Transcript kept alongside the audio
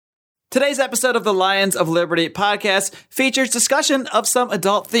Today's episode of the Lions of Liberty podcast features discussion of some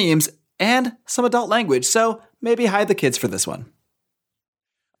adult themes and some adult language, so maybe hide the kids for this one.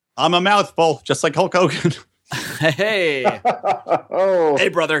 I'm a mouthful, just like Hulk Hogan. Hey. Oh. Hey,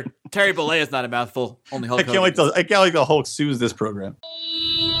 brother. Terry Bollea is not a mouthful. Only Hulk Hogan. I can't wait till Hulk sues this program.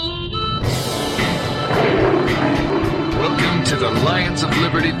 Welcome to the Lions of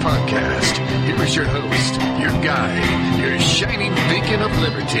Liberty podcast. Here is your host, your guide, your shining beacon of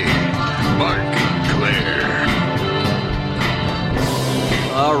liberty, Mark Claire.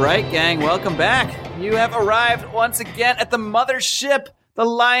 All right, gang, welcome back. You have arrived once again at the mothership, the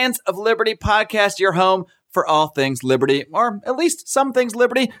Lions of Liberty podcast, your home for all things liberty, or at least some things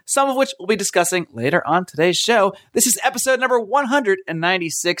liberty, some of which we'll be discussing later on today's show. This is episode number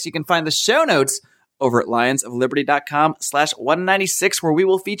 196. You can find the show notes over at lionsofliberty.com/196, where we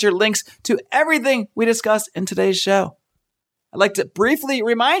will feature links to everything we discuss in today's show. I'd like to briefly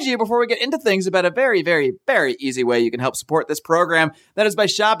remind you before we get into things about a very, very, very easy way you can help support this program. That is by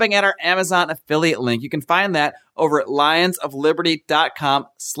shopping at our Amazon affiliate link. You can find that over at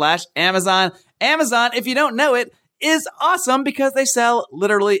lionsofliberty.com/Amazon. Amazon, if you don't know it, is awesome because they sell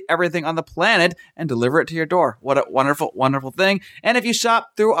literally everything on the planet and deliver it to your door. What a wonderful, wonderful thing. And if you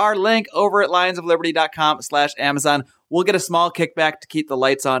shop through our link over at lionsofliberty.com/Amazon, we'll get a small kickback to keep the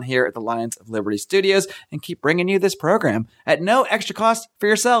lights on here at the Lions of Liberty Studios and keep bringing you this program at no extra cost for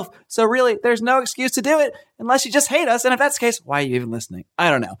yourself. So really, there's no excuse to do it unless you just hate us. And if that's the case, why are you even listening?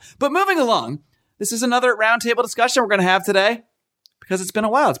 I don't know. But moving along, this is another roundtable discussion we're going to have today because it's been a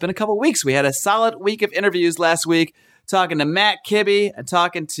while. It's been a couple weeks. We had a solid week of interviews last week, talking to Matt Kibbe and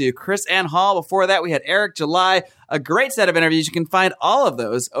talking to Chris Ann Hall. Before that, we had Eric July. A great set of interviews. You can find all of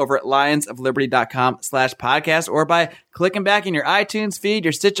those over at lionsofliberty.com/podcast or by clicking back in your iTunes feed,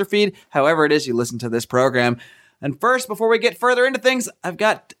 your Stitcher feed, however it is you listen to this program. And first, before we get further into things, I've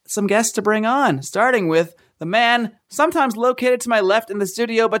got some guests to bring on, starting with the man sometimes located to my left in the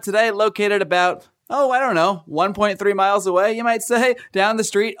studio, but today located about 1.3 miles away, you might say, down the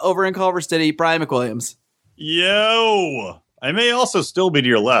street over in Culver City, Brian McWilliams. Yo! I may also still be to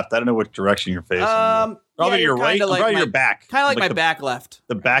your left. I don't know which direction you're facing. Probably to your right, probably your back. Kind of like my back left.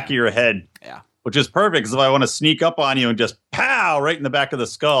 The back of your head. Yeah. Which is perfect, because if I want to sneak up on you and just pow right in the back of the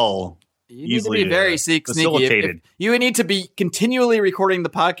skull. You need to be very sneaky. If you would need to be continually recording the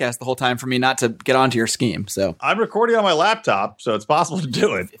podcast the whole time for me not to get onto your scheme. So I'm recording on my laptop, so it's possible to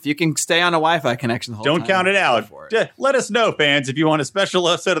do it. If you can stay on a Wi-Fi connection the whole time. Don't count it out. Let us know, fans, if you want a special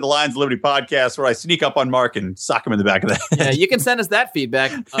episode of the Lions of Liberty podcast where I sneak up on Mark and sock him in the back of the head. Yeah, you can send us that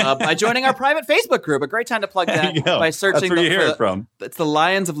feedback by joining our private Facebook group. A great time to plug that by searching. That's where you hear it from. It's the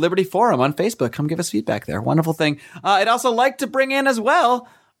Lions of Liberty Forum on Facebook. Come give us feedback there. Wonderful thing. I'd also like to bring in as well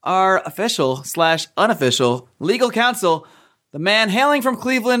our official/unofficial legal counsel, the man hailing from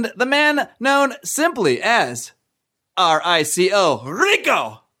Cleveland, the man known simply as RICO,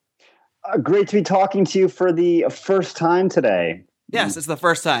 Rico. Great to be talking to you for the first time today. Yes, it's the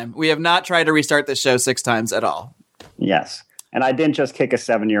first time. We have not tried to restart this show 6 times at all. Yes, and I didn't just kick a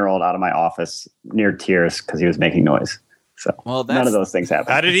 7-year-old out of my office near tears because he was making noise. So none of those things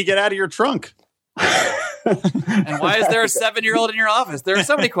happened. How did he get out of your trunk? And why is there a 7-year-old in your office? There are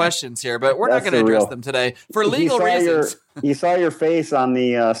so many questions here, but we're not going to address them today for legal reasons. He saw your face on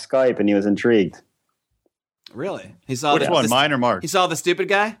the Skype, and he was intrigued. Really? He saw which one, mine or Mark? He saw the stupid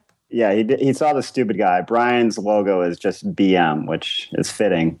guy? Yeah, he did. He saw the stupid guy. Brian's logo is just BM, which is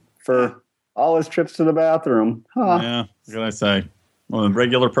fitting for all his trips to the bathroom. Huh. Yeah, what can I say? Well, a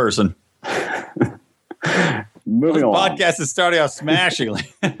regular person. Moving along. Podcast is starting out smashingly.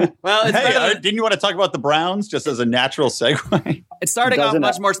 Well, didn't you want to talk about the Browns just as a natural segue? It's starting off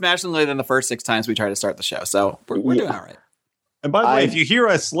much more smashingly than the first 6 times we tried to start the show, so we're doing all right. And by the way, if you hear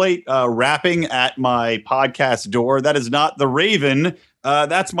a slate rapping at my podcast door, that is not the Raven.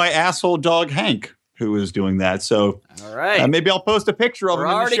 That's my asshole dog, Hank, who is doing that. So all right. Maybe I'll post a picture of him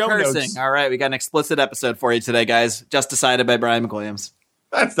in the show notes. All right, we got an explicit episode for you today, guys. Just decided by Brian McWilliams.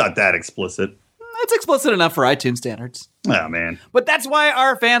 That's not that explicit. It's explicit enough for iTunes standards. Oh, man. But that's why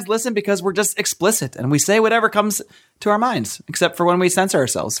our fans listen, because we're just explicit and we say whatever comes to our minds, except for when we censor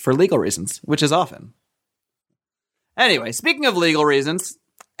ourselves for legal reasons, which is often. Anyway, speaking of legal reasons,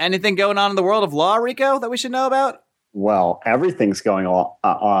 anything going on in the world of law, Rico, that we should know about? Well, everything's going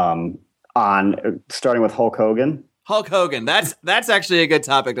on, starting with Hulk Hogan. Hulk Hogan. That's actually a good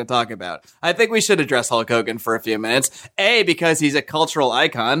topic to talk about. I think we should address Hulk Hogan for a few minutes. A, because he's a cultural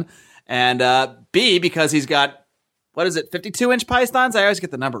icon. And B, because he's got, 52-inch pythons? I always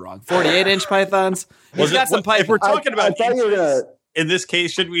get the number wrong. 48-inch pythons? He's got some pythons. If we're talking about in this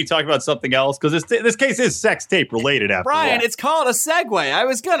case, should we talk about something else? Because this case is sex tape related. After Brian, all. it's called a segue. I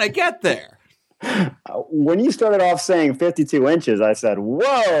was gonna get there. When you started off saying 52 inches, I said,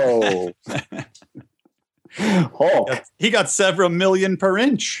 "Whoa, Hulk!" He got several million per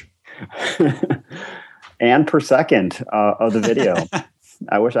inch and per second of the video.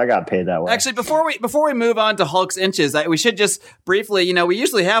 I wish I got paid that way. Actually, before we move on to Hulk's inches, we should just briefly, we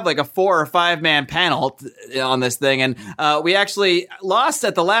usually have like a 4 or 5 man panel on this thing, and we actually lost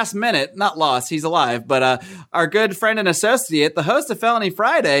at the last minute. Not lost, he's alive, but our good friend and associate, the host of Felony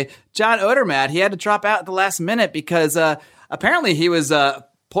Friday, John Odermatt, he had to drop out at the last minute because apparently he was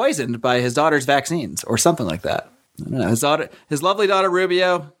poisoned by his daughter's vaccines or something like that. I don't know. His lovely daughter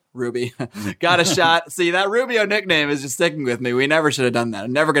Ruby got a shot. See, that Rubio nickname is just sticking with me. We never should have done that.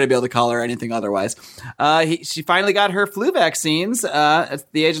 I'm never going to be able to call her anything otherwise. She finally got her flu vaccines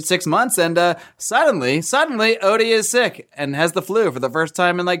at the age of 6 months, and suddenly, Odie is sick and has the flu for the first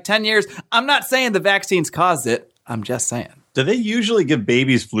time in like 10 years. I'm not saying the vaccines caused it. I'm just saying. Do they usually give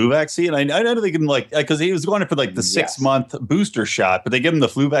babies flu vaccine? I know they give him because he was going for like the 6-month booster shot, but they give him the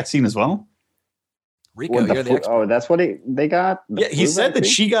flu vaccine as well. Rico, you're the expert. Oh, that's what they got? Yeah, he said vaccine?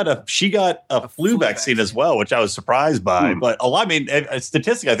 That she got a flu vaccine as well, which I was surprised by. But a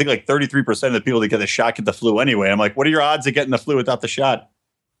statistic, I think like 33% of the people that get the shot get the flu anyway. I'm like, what are your odds of getting the flu without the shot?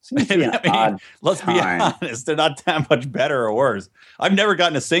 Let's be honest, they're not that much better or worse. I've never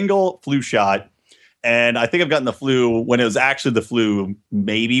gotten a single flu shot, and I think I've gotten the flu when it was actually the flu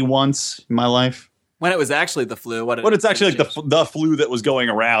maybe once in my life. When it was actually the flu. When it's actually like the flu that was going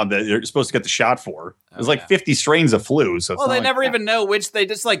around that you're supposed to get the shot for. It was like 50 strains of flu. So they never even know which. They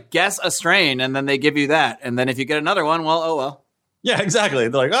just like guess a strain and then they give you that. And then if you get another one, well, oh well. Yeah, exactly.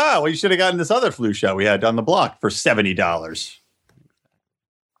 They're like, well, you should have gotten this other flu shot we had down the block for $70.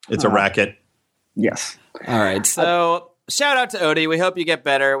 It's a racket. Yes. All right. So shout out to Odie. We hope you get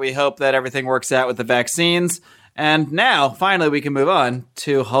better. We hope that everything works out with the vaccines. And now, finally, we can move on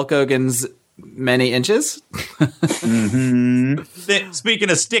to Hulk Hogan's many inches. Speaking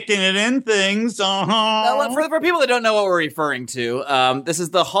of sticking it in things, for people that don't know what we're referring to, this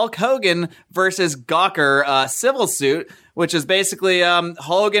is the Hulk Hogan versus Gawker civil suit, which is basically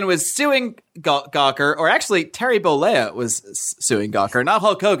Hogan was suing Gawker, or actually Terry Bollea was suing Gawker, not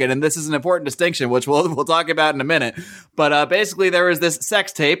Hulk Hogan, and this is an important distinction, which we'll talk about in a minute. But basically, there was this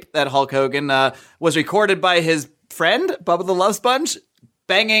sex tape that Hulk Hogan was recorded by his friend Bubba the Love Sponge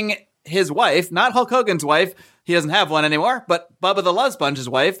banging his wife, not Hulk Hogan's wife. He doesn't have one anymore, but Bubba the Love Sponge's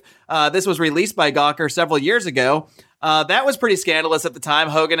wife. This was released by Gawker several years ago. That was pretty scandalous at the time.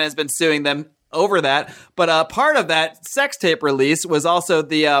 Hogan has been suing them over that. But part of that sex tape release was also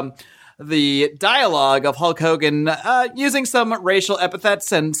the dialogue of Hulk Hogan using some racial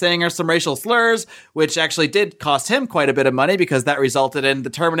epithets and saying some racial slurs, which actually did cost him quite a bit of money because that resulted in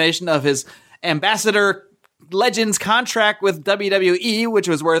the termination of his ambassador Legends contract with WWE, which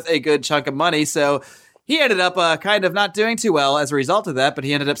was worth a good chunk of money. So he ended up kind of not doing too well as a result of that, but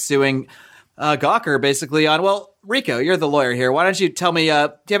he ended up suing Gawker basically on, well, Rico, you're the lawyer here. Why don't you tell me, do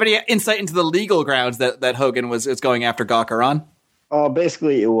you have any insight into the legal grounds that Hogan is going after Gawker on?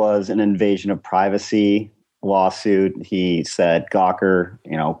 Basically, it was an invasion of privacy lawsuit. He said Gawker,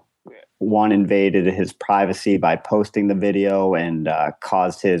 one, invaded his privacy by posting the video and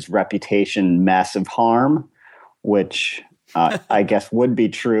caused his reputation massive harm, which I guess would be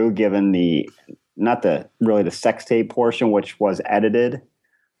true given not the sex tape portion, which was edited,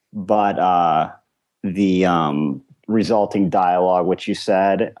 but the resulting dialogue, which you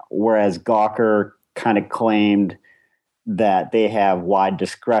said, whereas Gawker kind of claimed that they have wide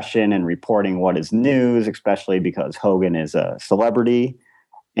discretion in reporting what is news, especially because Hogan is a celebrity.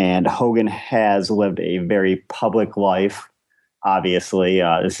 And Hogan has lived a very public life. Obviously,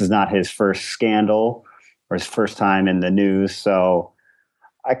 this is not his first scandal or his first time in the news. So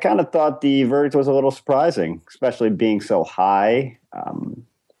I kind of thought the verdict was a little surprising, especially being so high.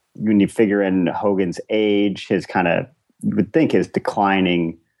 When you figure in Hogan's age, you would think his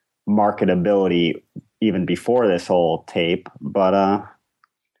declining marketability even before this whole tape. But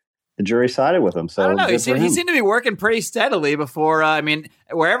the jury sided with him. So I don't know. He seemed to be working pretty steadily before.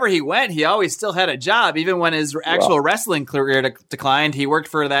 Wherever he went, he always still had a job. Even when his actual wrestling career declined, he worked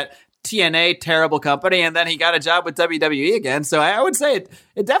for that TNA terrible company, and then he got a job with WWE again. So I would say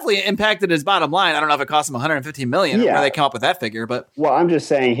it definitely impacted his bottom line. I don't know if it cost him $150 million or where they come up with that figure, but I'm just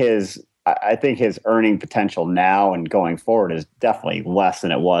saying I think his earning potential now and going forward is definitely less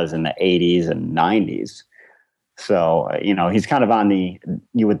than it was in the 80s and 90s. So, he's kind of on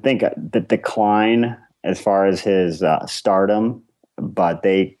you would think the decline as far as his stardom, but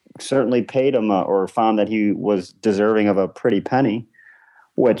they certainly paid him or found that he was deserving of a pretty penny,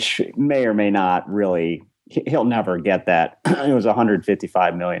 which may or may not really. He'll never get that. It was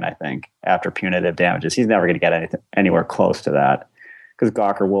 155 million, I think, after punitive damages. He's never going to get anywhere close to that because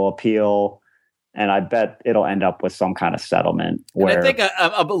Gawker will appeal, and I bet it'll end up with some kind of settlement. Where and I think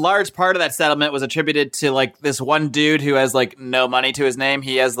a large part of that settlement was attributed to like this one dude who has like no money to his name.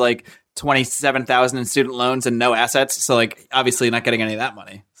 He has like 27,000 in student loans and no assets, so like obviously not getting any of that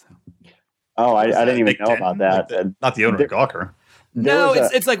money. So. Oh, I didn't even know about that. Not the owner of Gawker. No,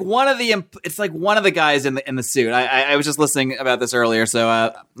 it's like one of the guys in the suit. I was just listening about this earlier, so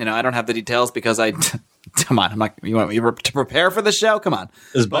I don't have the details because come on, I'm not. You want me to prepare for the show? Come on.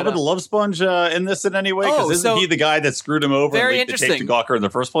 Is Bubba the Love Sponge in this in any way? Because isn't he the guy that screwed him over and leaked the tape to Gawker in the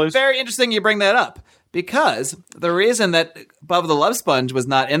first place? Very interesting you bring that up because the reason that Bubba the Love Sponge was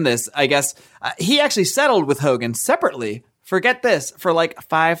not in this, I guess, he actually settled with Hogan separately. Forget this for like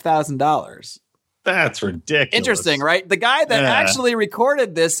 $5,000. That's ridiculous. Interesting, right? The guy that actually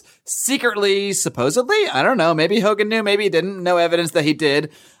recorded this secretly, supposedly, I don't know, maybe Hogan knew, maybe he didn't, no evidence that he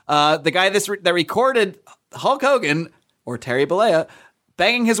did. The guy that recorded Hulk Hogan, or Terry Bollea,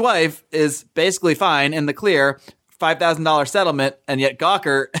 banging his wife is basically fine in the clear, $5,000 settlement, and yet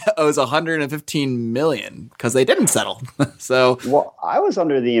Gawker owes $115 million because they didn't settle. Well, I was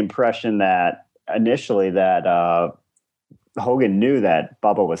under the impression that initially that Hogan knew that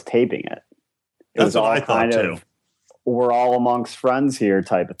Bubba was taping it. That's what I thought too. We're all amongst friends here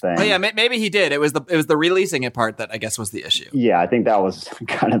type of thing. Oh yeah, maybe he did. It was the releasing it part that I guess was the issue. Yeah, I think that was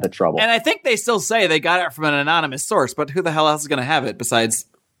kind of the trouble. And I think they still say they got it from an anonymous source, but who the hell else is going to have it besides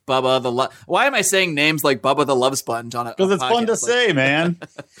Bubba the Love? Why am I saying names like Bubba the Love Sponge on it? Because it's fun to say, man.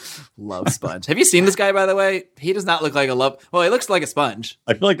 Love Sponge. Have you seen this guy, by the way? He does not look like a love. Well, he looks like a sponge.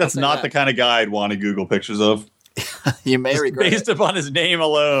 I feel like that's not the kind of guy I'd want to Google pictures of. You may regret based upon his name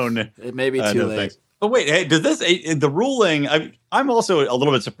alone. It may be too late. Think. But wait, hey, does this the ruling? I'm also a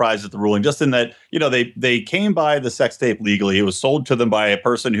little bit surprised at the ruling, just in that they came by the sex tape legally. It was sold to them by a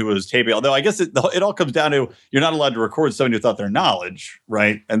person who was taping. Although I guess it all comes down to you're not allowed to record someone without their knowledge,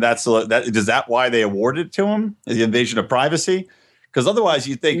 right? And is that why they awarded it to him? The invasion of privacy. Because otherwise,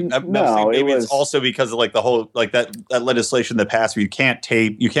 you think maybe it's also because of like the whole like that legislation that passed where you can't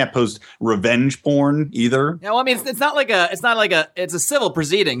post revenge porn either. Yeah, well, I mean, it's a civil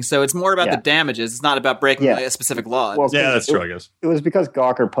proceeding, so it's more about the damages. It's not about breaking a specific law. Well, yeah, that's true. I guess it was because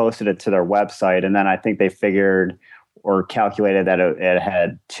Gawker posted it to their website, and then I think they figured or calculated that it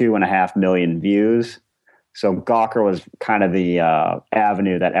had 2.5 million views. So Gawker was kind of the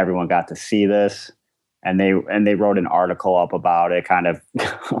avenue that everyone got to see this. And they wrote an article up about it, kind of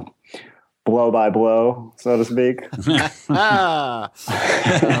blow by blow, so to speak. Oh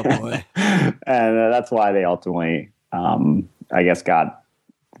boy! And that's why they ultimately, I guess, got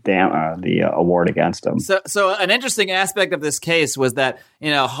the award against him. So an interesting aspect of this case was that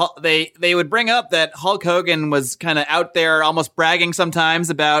they would bring up that Hulk Hogan was kind of out there, almost bragging sometimes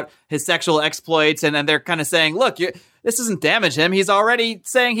about his sexual exploits, and then they're kind of saying, "Look, this doesn't damage him. He's already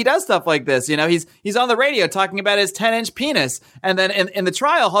saying he does stuff like this. He's on the radio talking about his 10-inch penis." And then in the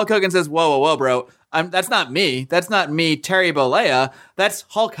trial, Hulk Hogan says, whoa, bro. That's not me. That's not me, Terry Bollea. That's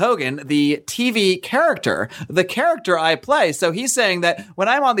Hulk Hogan, the TV character, the character I play. So he's saying that when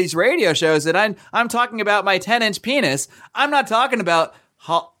I'm on these radio shows and I'm talking about my 10-inch penis, I'm not talking about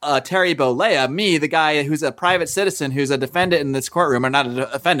Terry Bollea, me, the guy who's a private citizen, who's a defendant in this courtroom, or not a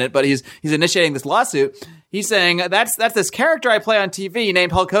defendant, but he's initiating this lawsuit. He's saying that's this character I play on TV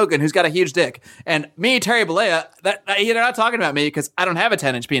named Hulk Hogan, who's got a huge dick, and me, Terry Bollea. They're not talking about me because I don't have a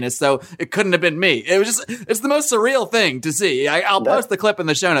 10-inch penis, so it couldn't have been me. It's the most surreal thing to see. I'll post the clip in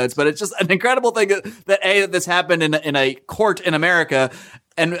the show notes, but it's just an incredible thing that this happened in a court in America,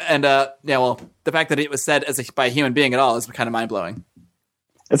 and the fact that it was said by a human being at all is kind of mind blowing.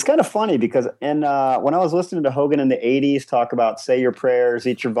 It's kind of funny because when I was listening to Hogan in the 80s talk about say your prayers,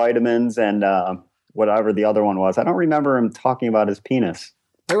 eat your vitamins, and whatever the other one was, I don't remember him talking about his penis.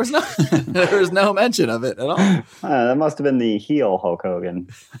 There was no mention of it at all. That must have been the heel Hulk Hogan.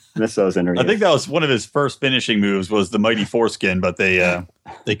 Miss those interviews. I think that was one of his first finishing moves was the mighty foreskin, but they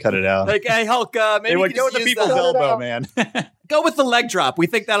cut it out. Like, hey, Hulk, maybe you can go with the people's elbow, man. Go with the leg drop. We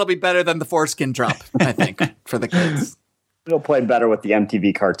think that'll be better than the foreskin drop, I think, for the kids. It'll play better with the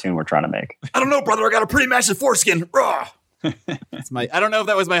MTV cartoon we're trying to make. I don't know, brother. I got a pretty massive foreskin. I don't know if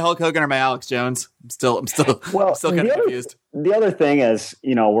that was my Hulk Hogan or my Alex Jones. I'm still kind of confused. The other thing is,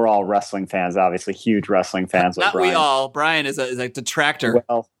 we're all wrestling fans, obviously huge wrestling fans. Not we all. Brian is a detractor.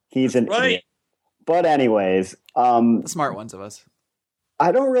 Well, he's an idiot. But anyways, the smart ones of us.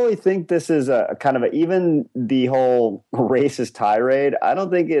 I don't really think this is a kind of even the whole racist tirade. I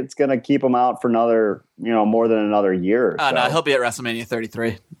don't think it's going to keep him out for another, more than another year. Or so. No, he'll be at WrestleMania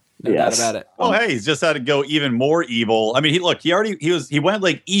 33. No doubt about it. Oh, hey, he's just had to go even more evil. I mean, he went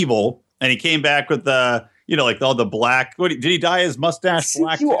like evil, and he came back with like all the black. Did he dye his mustache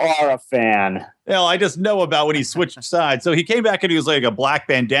black? You are a fan. I just know about when he switched sides. So he came back and he was like a black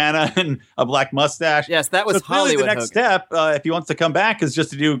bandana and a black mustache. Yes, that was Hollywood. The next step, if he wants to come back, is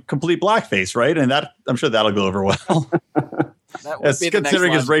just to do complete blackface, right? And that I'm sure that'll go over well. That would be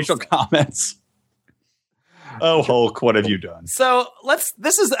considering his racial comments. Oh, Hulk, what have you done? So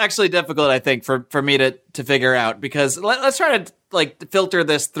this is actually difficult, I think, for me to figure out, because let's try to filter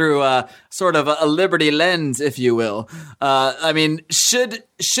this through sort of a liberty lens, if you will. I mean, should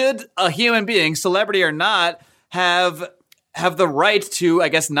a human being, celebrity or not, have the right to, I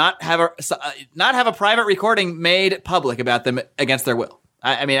guess, not have a private recording made public about them against their will?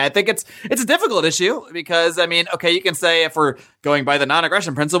 I mean, I think it's a difficult issue because, I mean, okay, you can say, if we're going by the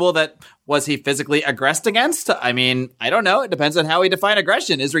non-aggression principle, that was he physically aggressed against? I mean, I don't know. It depends on how we define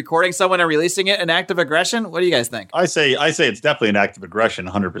aggression. Is recording someone and releasing it an act of aggression? What do you guys think? I say it's definitely an act of aggression,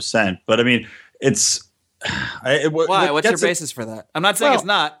 100%. But I mean, it's why? What's your basis for that? I'm not saying it's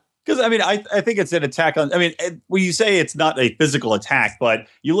not. Because, I mean, I think it's an attack on, I mean, when you say it's not a physical attack, but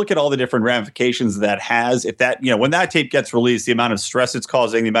you look at all the different ramifications that has, if that, when that tape gets released, the amount of stress it's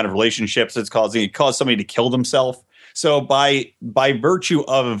causing, the amount of relationships it's causing, it caused somebody to kill themselves. So by virtue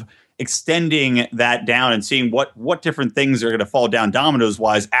of extending that down and seeing what different things are going to fall down dominoes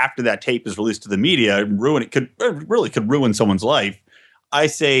wise after that tape is released to the media, could ruin someone's life. I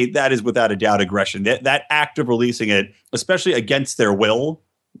say that is without a doubt aggression. That act of releasing it, especially against their will,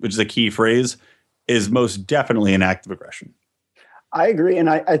 which is a key phrase, is most definitely an act of aggression. I agree. And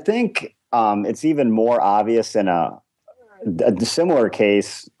I think it's even more obvious in a similar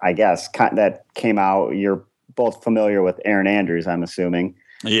case, I guess, that came out. You're both familiar with Erin Andrews, I'm assuming.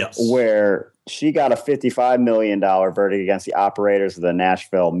 Yes. Where she got a $55 million verdict against the operators of the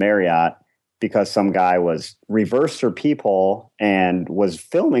Nashville Marriott because some guy reversed her peephole and was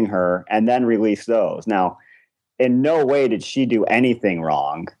filming her and then released those. Now, in no way did she do anything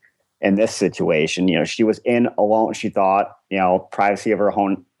wrong in this situation. She was in alone. She thought, privacy of her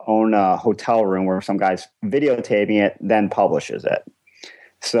own hotel room where some guy's videotaping it, then publishes it.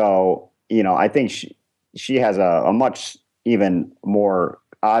 So, I think she has a much even more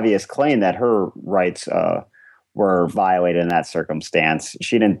obvious claim that her rights were violated in that circumstance.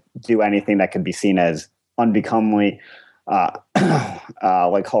 She didn't do anything that could be seen as unbecomingly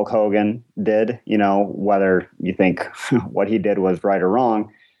like Hulk Hogan did, whether you think what he did was right or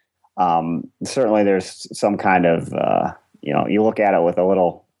wrong. Certainly there's some kind of, you look at it with a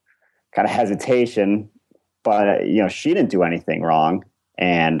little kind of hesitation, but, she didn't do anything wrong.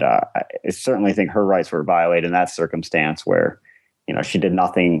 And I certainly think her rights were violated in that circumstance where, she did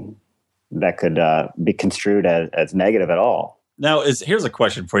nothing that could be construed as negative at all. Now, here's a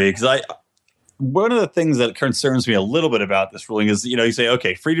question for you, because one of the things that concerns me a little bit about this ruling is, you say,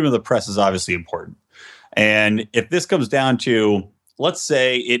 okay, freedom of the press is obviously important. And if this comes down to, let's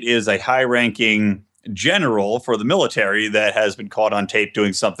say it is a high-ranking general for the military that has been caught on tape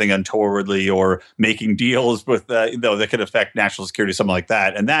doing something untowardly or making deals with, that could affect national security, something like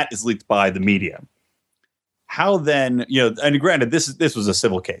that, and that is leaked by the media. How then, and granted, this was a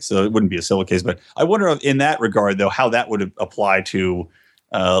civil case, so it wouldn't be a civil case, but I wonder if, in that regard, though, how that would apply to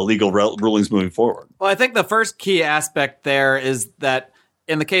legal rulings moving forward. Well, I think the first key aspect there is that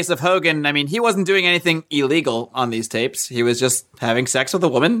in the case of Hogan, I mean, he wasn't doing anything illegal on these tapes. He was just having sex with a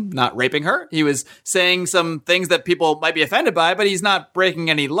woman, not raping her. He was saying some things that people might be offended by, but he's not breaking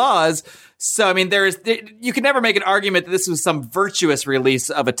any laws. So, I mean, you can never make an argument that this was some virtuous release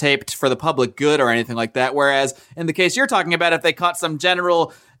of a tape for the public good or anything like that. Whereas in the case you're talking about, if they caught some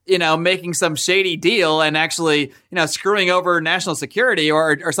general, making some shady deal and actually, screwing over national security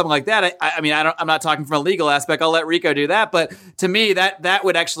or something like that. I'm not talking from a legal aspect. I'll let Rico do that. But to me, that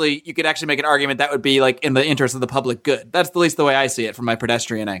would actually, you could actually make an argument that would be like in the interest of the public good. That's at least the way I see it from my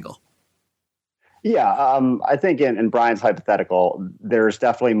pedestrian angle. Yeah, I think in Brian's hypothetical, there's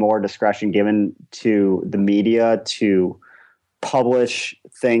definitely more discretion given to the media to publish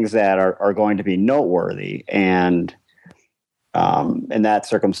things that are going to be noteworthy. And in that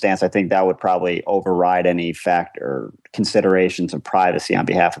circumstance, I think that would probably override any fact or considerations of privacy on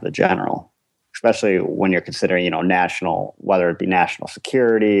behalf of the general, especially when you're considering, national, whether it be national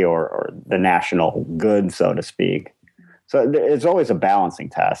security or the national good, so to speak. So it's always a balancing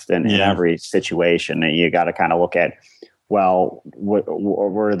test in every situation. And you got to kind of look at, well,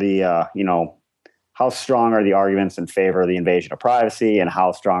 were the, how strong are the arguments in favor of the invasion of privacy, and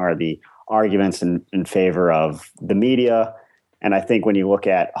how strong are the arguments in favor of the media. And I think when you look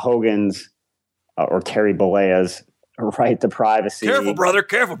at Hogan's or Terry Bollea's right to privacy, careful, brother.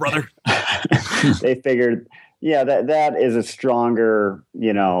 They figured, that is a stronger,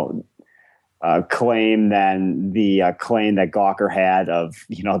 claim than the claim that Gawker had of,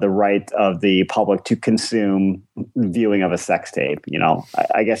 the right of the public to consume viewing of a sex tape.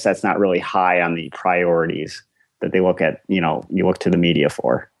 I guess that's not really high on the priorities that they look at, you look to the media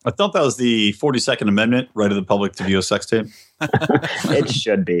for. I thought that was the 42nd Amendment, right of the public to view a sex tape. It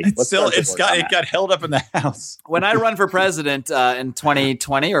should be. It got held up in the House. When I run for president in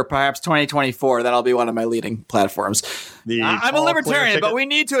 2020 or perhaps 2024, that'll be one of my leading platforms. I'm a libertarian, but we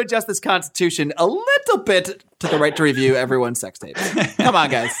need to adjust this Constitution a little bit to the right to review everyone's sex tapes. Come on,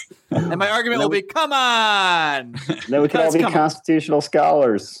 guys. And my argument will be, come on. Then we can all be constitutional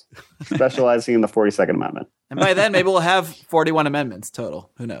scholars specializing in the 42nd Amendment. And by then, maybe we'll have 41 amendments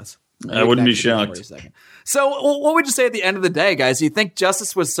total. Who knows? I wouldn't be shocked. So what would you say at the end of the day, guys? Do you think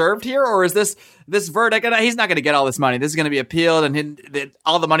justice was served here, or is this verdict? And he's not going to get all this money. This is going to be appealed, and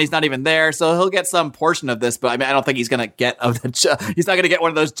all the money's not even there. So he'll get some portion of this, but I don't think he's going to get he's not going to get one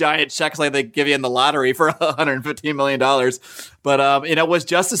of those giant checks like they give you in the lottery for $115 million. But was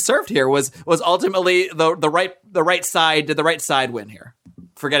justice served here? Was ultimately the right side? Did the right side win here?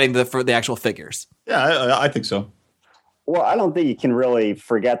 Forgetting for the actual figures. Yeah, I think so. Well, I don't think you can really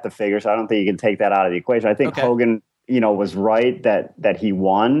forget the figures. I don't think you can take that out of the equation. I think Hogan, was right that he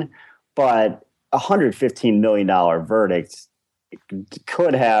won, but $115 million verdict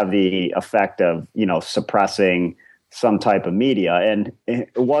could have the effect of, suppressing some type of media. And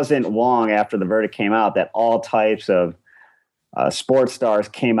it wasn't long after the verdict came out that all types of sports stars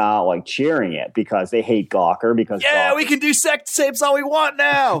came out like cheering it because they hate Gawker. Because we can do sex tapes all we want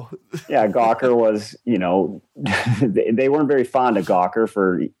now. Yeah, Gawker was, they weren't very fond of Gawker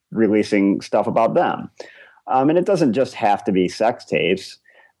for releasing stuff about them. And it doesn't just have to be sex tapes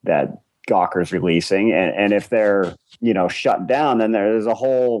that Gawker's releasing. And if they're, shut down, then there's a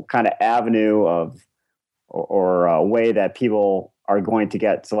whole kind of avenue of or a way that people are going to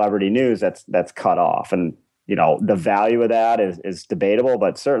get celebrity news that's cut off. And the value of that is debatable,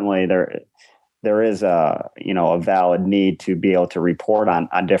 but certainly there is a valid need to be able to report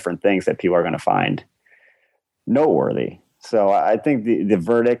on different things that people are going to find noteworthy. So I think the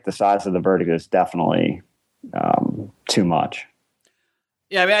verdict, the size of the verdict is definitely too much.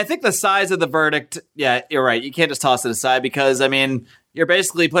 Yeah, I think the size of the verdict, yeah, you're right. You can't just toss it aside because, you're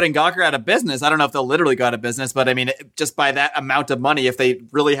basically putting Gawker out of business. I don't know if they'll literally go out of business, but just by that amount of money, if they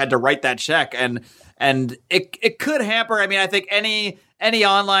really had to write that check, and it could hamper. I think any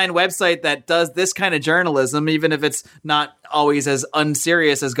online website that does this kind of journalism, even if it's not always as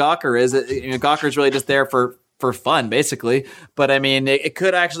unserious as Gawker is, Gawker's really just there for fun, basically. But it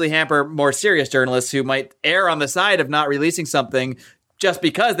could actually hamper more serious journalists who might err on the side of not releasing something just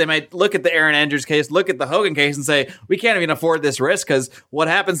because they might look at the Aaron Andrews case, look at the Hogan case and say, we can't even afford this risk because what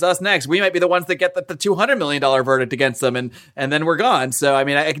happens to us next? We might be the ones that get the $200 million verdict against them, and then we're gone. So, I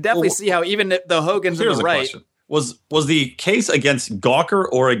can definitely see how even the Hogan's in the right. Question. Was the case against Gawker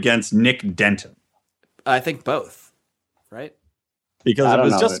or against Nick Denton? I think both, right? Because if it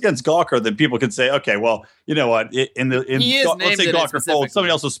was just against Gawker, then people could say, okay, well, you know what? Let's say Gawker folds,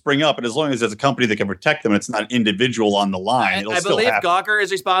 somebody else will spring up, and as long as there's a company that can protect them, and it's not an individual on the line. I believe Gawker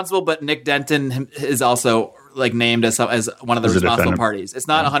is responsible, but Nick Denton is also named as one of the responsible parties. It's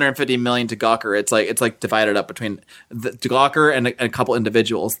not $150 million to Gawker. It's like divided up between Gawker and a couple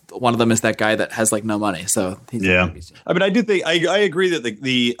individuals. One of them is that guy that has no money. So I do think I agree that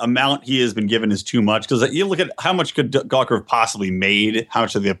the amount he has been given is too much, because you look at how much could Gawker have possibly made, how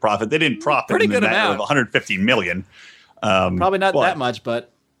much of the profit. They didn't profit pretty good amount of $150 million. Probably not that much,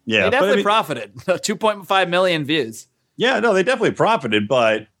 but they definitely profited. 2.5 million views. Yeah, no, they definitely profited,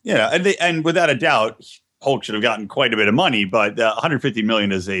 but and without a doubt, Hulk should have gotten quite a bit of money, but $150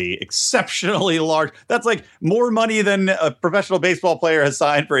 million is a exceptionally large. That's more money than a professional baseball player has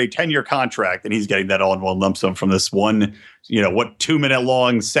signed for a 10-year contract, and he's getting that all in one lump sum from this one, 2-minute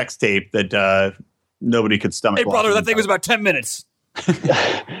long sex tape that nobody could stomach. Hey, brother, that thing was about 10 minutes.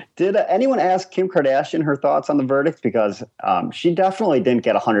 Did anyone ask Kim Kardashian her thoughts on the verdict? Because she definitely didn't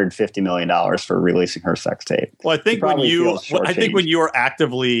get $150 million for releasing her sex tape. Well, I think when you are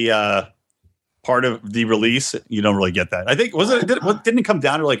actively part of the release, you don't really get that. I think didn't it come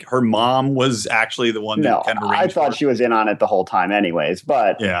down to her mom was actually the one that kind of arranged? I thought she was in on it the whole time anyways,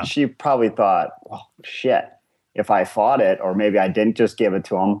 but she probably thought, oh shit, if I fought it, or maybe I didn't just give it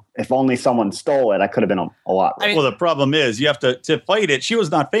to him, if only someone stole it, I could have been a lot. Well, the problem is you have to fight it. She was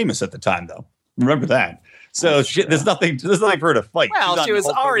not famous at the time though. Remember that. So there's nothing for her to fight. Well, she was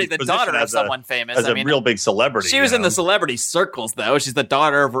already the daughter of someone famous. As a real big celebrity. She was in the celebrity circles, though. She's the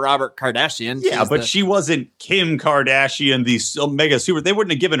daughter of Robert Kardashian. Yeah, but she wasn't Kim Kardashian, the mega super. They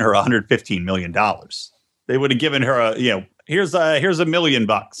wouldn't have given her $115 million. They would have given her here's $1 million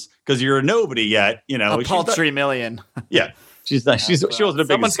because you're a nobody yet. A paltry million. Yeah. She wasn't a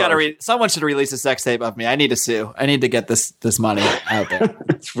big star. Someone should release a sex tape of me. I need to sue. I need to get this money out there.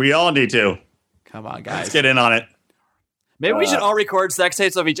 We all need to. Come on, guys. Let's get in on it. Maybe we should all record sex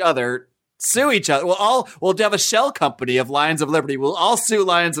tapes of each other, sue each other. We'll have a shell company of Lions of Liberty. We'll all sue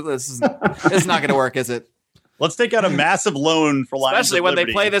Lions of this. It's not going to work, is it? Let's take out a massive loan for Lions Especially of when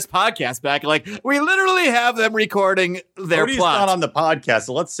Liberty. they play this podcast back. Like, we literally have them recording their Cody's plot. not on the podcast,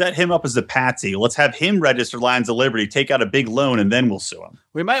 so let's set him up as a patsy. Let's have him register Lions of Liberty, take out a big loan, and then we'll sue him.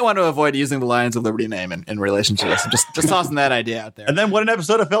 We might want to avoid using the Lions of Liberty name in relation to this. Just tossing that idea out there. And then what an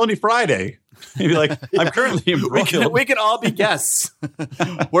episode of Felony Friday. He'd be like, I'm currently embroiled. We can all be guests.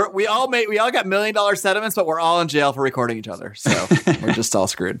 we all got $1 million settlements, but we're all in jail for recording each other. So we're just all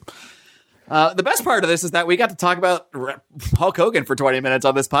screwed. The best part of this is that we got to talk about Hulk Hogan for 20 minutes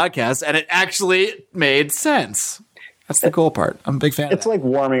on this podcast, and it actually made sense. That's the cool part. I'm a big fan. It's like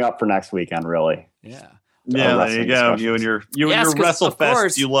warming up for next weekend, really. Yeah. Yeah, there you go. You and your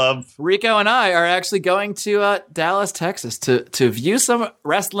WrestleFest you love. Rico and I are actually going to Dallas, Texas to view some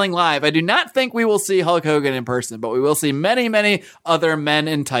wrestling live. I do not think we will see Hulk Hogan in person, but we will see many, many other men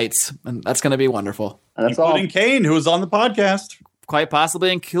in tights, and that's going to be wonderful. Including Kane, who was on the podcast. Quite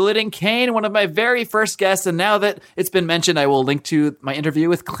possibly including Kane, one of my very first guests. And now that it's been mentioned, I will link to my interview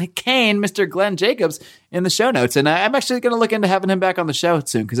with Kane, Mr. Glenn Jacobs, in the show notes. And I'm actually going to look into having him back on the show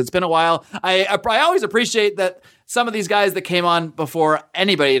soon because it's been a while. I always appreciate that some of these guys that came on before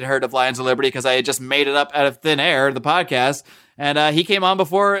anybody had heard of Lions of Liberty because I had just made it up out of thin air, the podcast. And he came on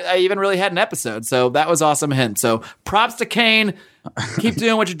before I even really had an episode. So that was awesome hint. So props to Kane. Keep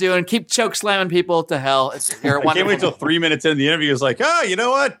doing what you're doing. Keep choke slamming people to hell. You're I can't wait till 3 minutes in the interview. It's like, you know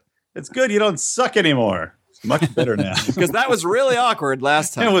what? It's good. You don't suck anymore. It's much better now. Because that was really awkward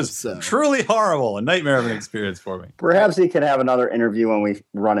last time. It was truly horrible. A nightmare of an experience for me. Perhaps he could have another interview when we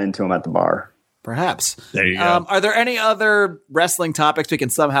run into him at the bar. Perhaps. There you go. Are there any other wrestling topics we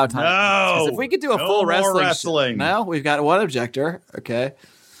can somehow time? No. If we could do a full wrestling. No, we've got one objector. Okay.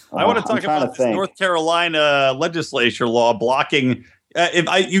 I want to talk about this North Carolina legislature law blocking.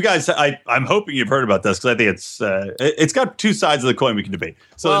 I'm hoping you've heard about this because I think it's got two sides of the coin we can debate.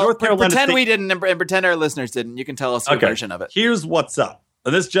 So the North Carolina pretend we didn't and pretend our listeners didn't. You can tell us your version of it. Here's what's up.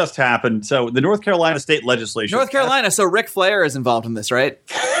 This just happened. So the North Carolina state legislature. North Carolina. So Ric Flair is involved in this, right?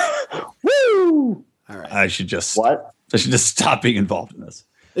 Woo! All right. I should just stop being involved in this.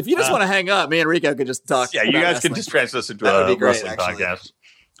 If you just want to hang up, me and Rico could just talk. Yeah, you guys wrestling. can just transfer this into a wrestling podcast.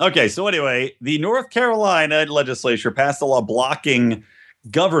 Okay, so anyway, the North Carolina legislature passed a law blocking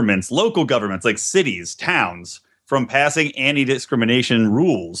local governments like cities, towns, from passing anti-discrimination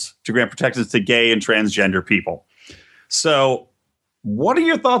rules to grant protections to gay and transgender people. So what are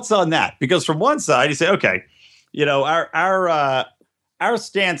your thoughts on that? Because from one side, you say, okay, our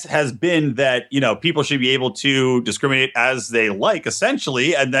stance has been that, people should be able to discriminate as they like,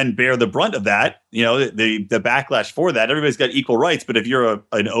 essentially, and then bear the brunt of that, the backlash for that. Everybody's got equal rights. But if you're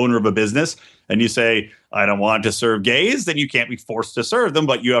an owner of a business and you say, I don't want to serve gays, then you can't be forced to serve them,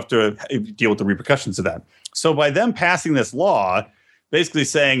 but you have to deal with the repercussions of that. So by them passing this law, basically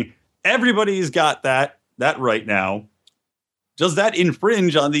saying everybody's got that right now, does that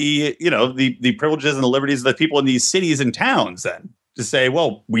infringe on the privileges and the liberties of the people in these cities and towns then? To say,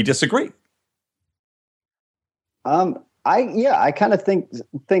 well, we disagree. I kind of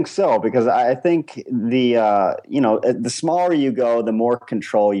think so, because I think the smaller you go, the more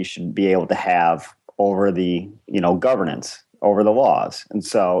control you should be able to have over the governance, over the laws. And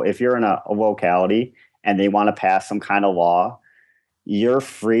so if you're in a locality and they want to pass some kind of law, you're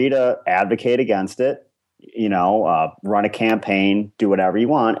free to advocate against it, run a campaign, do whatever you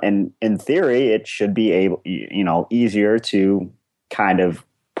want. And in theory, it should be easier to kind of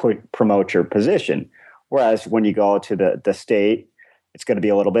promote your position. Whereas when you go to the state, it's going to be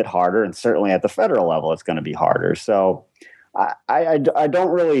a little bit harder. And certainly at the federal level, it's going to be harder. So I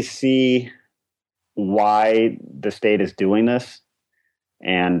don't really see why the state is doing this.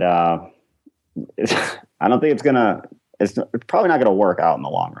 And I don't think it's probably not going to work out in the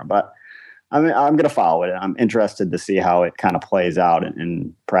long run, but I'm going to follow it. I'm interested to see how it kind of plays out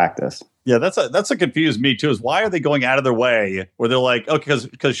in practice. Yeah, that's what confused me too. Is why are they going out of their way where they're like, okay,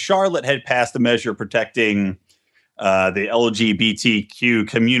 because Charlotte had passed a measure protecting the LGBTQ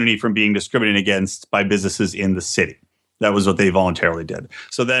community from being discriminated against by businesses in the city. That was what they voluntarily did.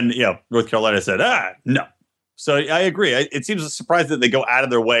 So then, North Carolina said, no. So I agree. It seems surprising that they go out of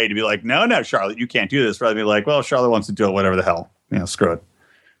their way to be like, no, Charlotte, you can't do this. Rather than be like, well, Charlotte wants to do it, whatever the hell. Screw it.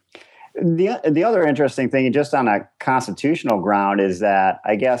 The other interesting thing, just on a constitutional ground, is that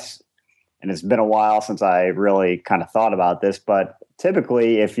I guess, and it's been a while since I really kind of thought about this, but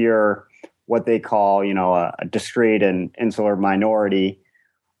typically if you're what they call, a discrete and insular minority,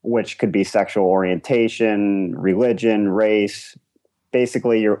 which could be sexual orientation, religion, race,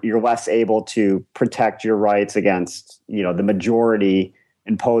 basically you're less able to protect your rights against, the majority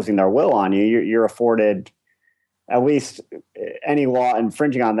imposing their will on you. You're afforded, at least any law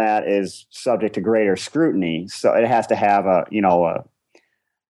infringing on that is subject to greater scrutiny. So it has to have a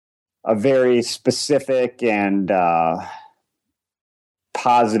very specific and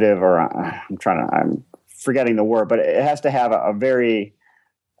positive, or I'm forgetting the word, but it has to have a very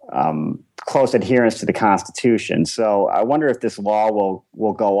close adherence to the Constitution. So I wonder if this law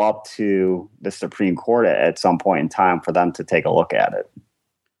will go up to the Supreme Court at some point in time for them to take a look at it.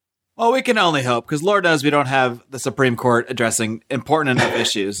 Well, we can only hope, because Lord knows we don't have the Supreme Court addressing important enough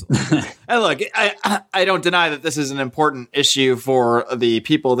issues. And look, I don't deny that this is an important issue for the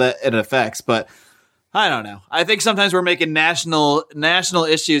people that it affects, but I don't know. I think sometimes we're making national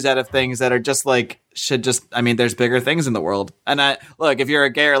issues out of things that are just there's bigger things in the world. And look, if you're a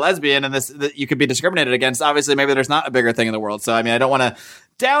gay or lesbian and you could be discriminated against, obviously maybe there's not a bigger thing in the world. So, I don't want to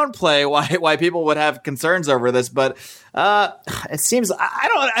downplay why people would have concerns over this, but it seems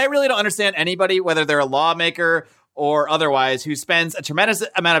I really don't understand anybody, whether they're a lawmaker or otherwise, who spends a tremendous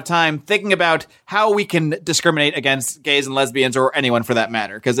amount of time thinking about how we can discriminate against gays and lesbians, or anyone for that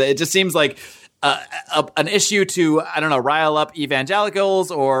matter. Because it just seems like an issue to, rile up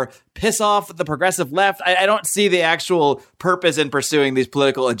evangelicals or piss off the progressive left. I don't see the actual purpose in pursuing these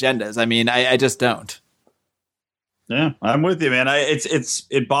political agendas. I just don't. Yeah, I'm with you, man.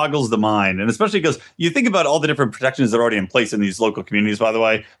 It boggles the mind, and especially because you think about all the different protections that are already in place in these local communities. By the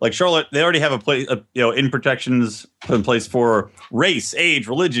way, like Charlotte, they already have a place, in protections put in place for race, age,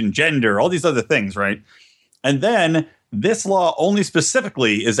 religion, gender, all these other things, right? And then this law only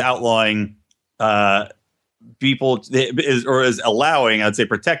specifically is outlawing people is allowing, I'd say,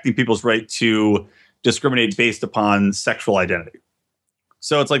 protecting people's right to discriminate based upon sexual identity.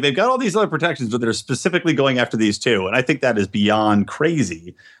 So it's like they've got all these other protections, but they're specifically going after these two. And I think that is beyond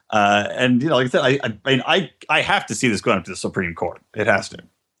crazy. And, like I said, I have to see this going up to the Supreme Court. It has to.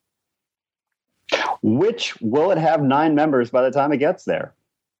 Which will it have 9 members by the time it gets there?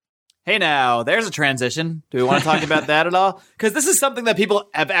 Hey, now, there's a transition. Do we want to talk about that at all? Because this is something that people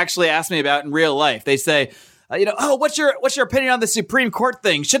have actually asked me about in real life. They say, what's your opinion on the Supreme Court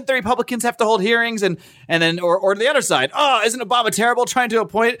thing? Shouldn't the Republicans have to hold hearings? And then, or the other side, isn't Obama terrible trying to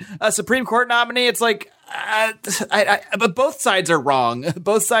appoint a Supreme Court nominee? It's like, but both sides are wrong.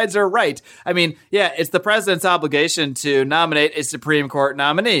 Both sides are right. It's the president's obligation to nominate a Supreme Court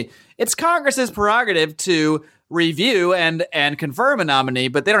nominee. It's Congress's prerogative to review and confirm a nominee,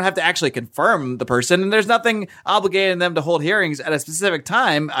 but they don't have to actually confirm the person. And there's nothing obligating them to hold hearings at a specific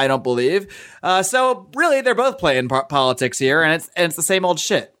time, I don't believe. So really, they're both playing politics here, and it's the same old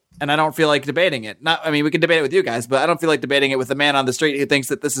shit. And I don't feel like debating it. We can debate it with you guys, but I don't feel like debating it with the man on the street who thinks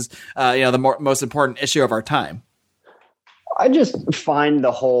that this is, the most important issue of our time. I just find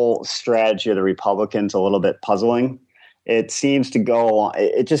the whole strategy of the Republicans a little bit puzzling. It seems to go.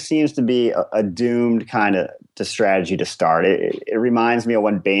 It just seems to be a doomed kind of strategy to start. It reminds me of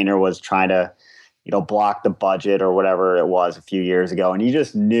when Boehner was trying to, block the budget or whatever it was a few years ago, and you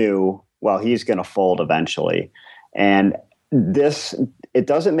just knew, well, he's going to fold eventually. And it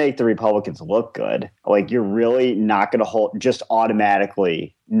doesn't make the Republicans look good. Like, you're really not going to just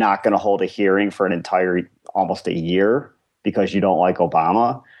automatically not going to hold a hearing for an entire almost a year because you don't like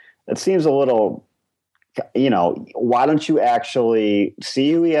Obama. It seems a little. Why don't you actually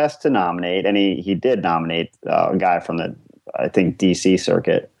see who he has to nominate? And he did nominate a guy from the, I think, DC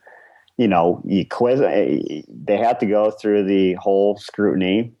circuit. You quiz, they have to go through the whole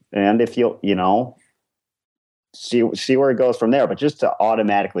scrutiny. And if you see where it goes from there. But just to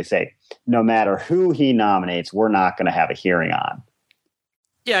automatically say, no matter who he nominates, we're not going to have a hearing on.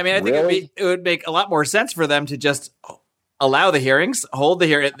 Yeah, I think it would make a lot more sense for them to just allow the hearings, hold the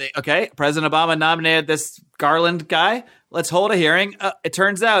hearing. Okay, President Obama nominated this Garland guy. Let's hold a hearing. It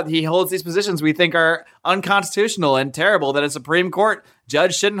turns out he holds these positions we think are unconstitutional and terrible that a Supreme Court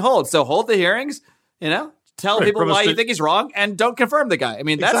judge shouldn't hold. So hold the hearings, tell people why you think he's wrong, and don't confirm the guy.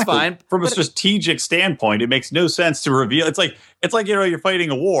 That's fine. From a strategic standpoint, it makes no sense to reveal. It's like you're fighting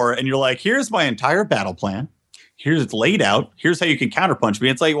a war and you're like, here's my entire battle plan. Here's it's laid out. Here's how you can counterpunch me.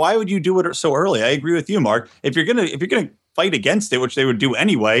 It's like, why would you do it so early? I agree with you, Mark. If you're gonna fight against it, which they would do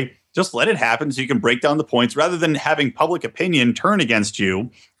anyway, just let it happen so you can break down the points rather than having public opinion turn against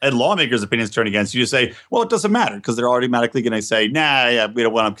you and lawmakers' opinions turn against you. You say, well, it doesn't matter because they're automatically going to say, nah, yeah, we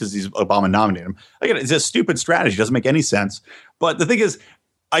don't want him because he's Obama nominated him. Again, it's a stupid strategy. It doesn't make any sense. But the thing is,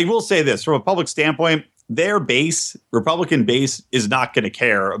 I will say this from a public standpoint, their base, Republican base, is not going to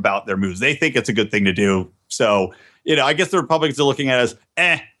care about their moves. They think it's a good thing to do. So, I guess the Republicans are looking at it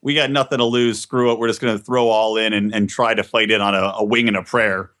as, we got nothing to lose. Screw it. We're just going to throw all in and try to fight it on a wing and a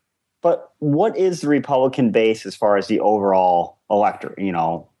prayer. But what is the Republican base as far as the overall electorate,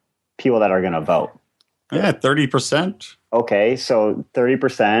 people that are going to vote? Yeah, 30%. Okay, so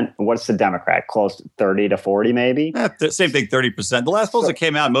 30%. What's the Democrat? Close to 30 to 40 maybe? Yeah, same thing, 30%. The last polls that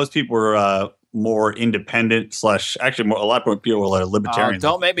came out, most people were more independent / actually a lot more people were libertarians.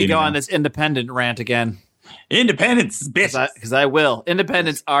 Don't make me go on this independent rant again. Independents, bitches. Because I will.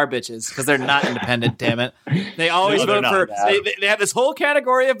 Independents are bitches because they're not independent, damn it. They always vote for, they have this whole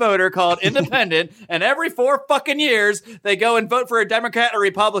category of voter called independent, and every 4 fucking years, they go and vote for a Democrat or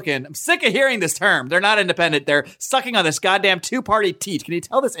Republican. I'm sick of hearing this term. They're not independent. They're sucking on this goddamn 2-party teat. Can you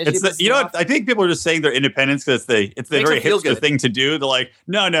tell this issue? I think people are just saying they're independents because it's the very hipster thing to do. They're like,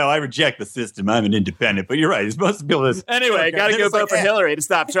 no, I reject the system. I'm an independent. But you're right. It's most people just anyway, gotta go vote for Hillary to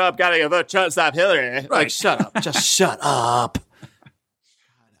stop Trump. Gotta go vote Trump to stop Hillary. Right. Like, shut up. Just shut up.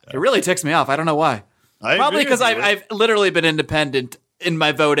 It really ticks me off. I don't know why. Probably because I've literally been independent in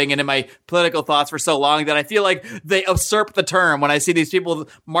my voting and in my political thoughts for so long that I feel like they usurp the term when I see these people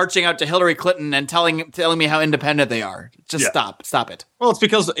marching out to Hillary Clinton and telling me how independent they are. Just stop it. Well, it's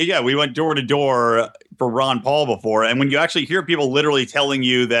because, we went door to door for Ron Paul before. And when you actually hear people literally telling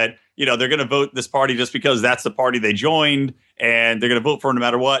you that, they're going to vote this party just because that's the party they joined and they're going to vote for no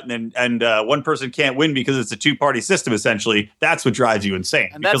matter what. And one person can't win because it's a 2-party system, essentially. That's what drives you insane.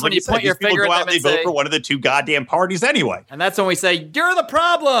 And that's when you point your finger at them and they vote for one of the 2 goddamn parties anyway. And that's when we say, you're the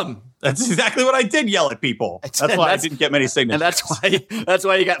problem. That's exactly what I did yell at people. That's why I didn't get many signatures. And that's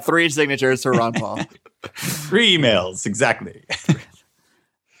why you got 3 signatures for Ron Paul. 3 emails, exactly.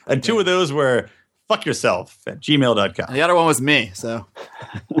 And 2 of those were fuck yourself at gmail.com. And the other one was me. So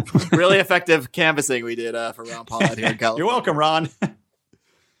really effective canvassing we did for Ron Paul out here in California. You're welcome, Ron.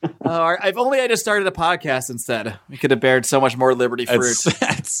 If only I just started a podcast instead. We could have bared so much more liberty fruit.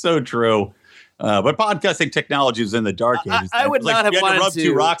 That's so true. But podcasting technology was in the dark ages. I would not have wanted to rub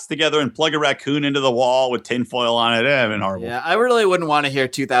 2 rocks together and plug a raccoon into the wall with tinfoil on it. Been horrible. Yeah, I really wouldn't want to hear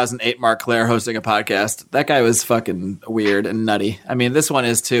 2008 Mark Claire hosting a podcast. That guy was fucking weird and nutty. I mean, this one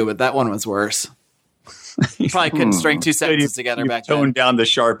is too, but that one was worse. Probably couldn't string 2 sentences together back then. Toned down the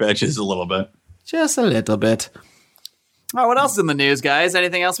sharp edges a little bit. Just a little bit. All right, what else is in the news, guys?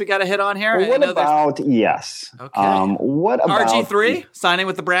 Anything else we got to hit on here? What about, yes. Okay. What about RG3 signing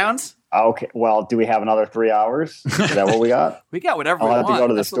with the Browns? Okay. Well, do we have another 3 hours? Is that what we got? We got whatever we want. I'll have to go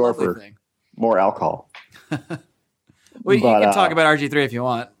to the store for more alcohol. Well, you can talk about RG3 if you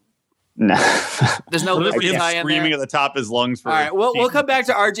want. No. There's no liberty tie in screaming there. at the top of his lungs. All right, we'll come back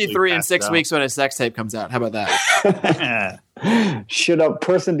to RG3 in 6 weeks when his sex tape comes out. How about that? Should a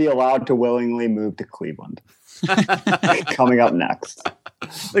person be allowed to willingly move to Cleveland? Coming up next.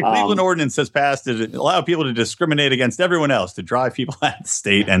 The Cleveland ordinance has passed to allow people to discriminate against everyone else, to drive people out of the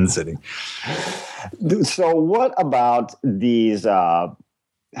state and the city. So what about these the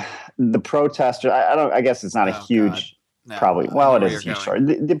protesters? I guess it's not a huge no, probably. Well, it is a huge story.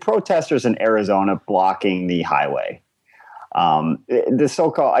 The protesters in Arizona blocking the highway. The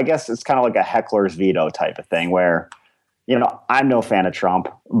so-called, I guess it's kind of like a heckler's veto type of thing where, I'm no fan of Trump,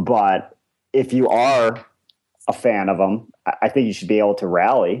 but if you are a fan of him, I think you should be able to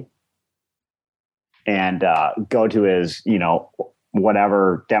rally and go to his,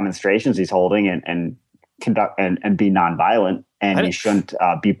 whatever demonstrations he's holding and conduct and be nonviolent. And you shouldn't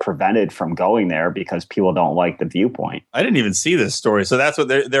be prevented from going there because people don't like the viewpoint. I didn't even see this story. So that's what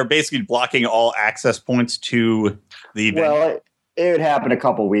they're basically blocking all access points to the event. Well, it happened a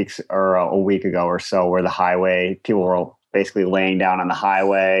couple weeks or a week ago or so where the highway, people were basically laying down on the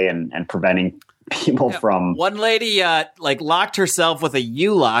highway and preventing people from. One lady locked herself with a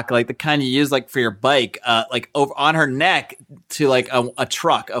U-lock, like the kind you use for your bike, over on her neck to a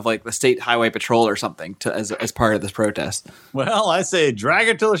truck of the state highway patrol or something as part of this protest. Well, I say drag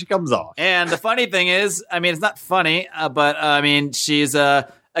her till she comes off. And the funny thing is, it's not funny, but she's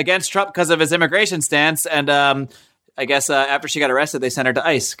against Trump because of his immigration stance, and I guess after she got arrested, they sent her to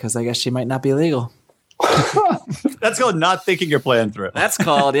ICE because I guess she might not be legal. That's called not thinking your plan through. That's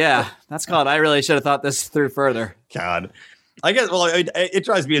called I really should have thought this through further. God. I guess, it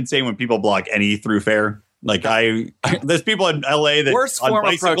drives me insane when people block any thoroughfare. Like there's people in LA that worst on form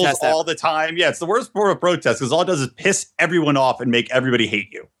of bicycles protest all ever. the time. Yeah, it's the worst form of protest because all it does is piss everyone off and make everybody hate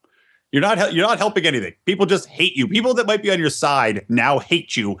you. You're not helping anything. People just hate you. People that might be on your side now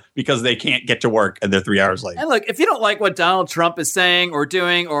hate you because they can't get to work and they're 3 hours late. And look, if you don't like what Donald Trump is saying or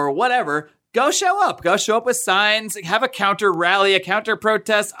doing or whatever, go show up. Go show up with signs, have a counter rally, a counter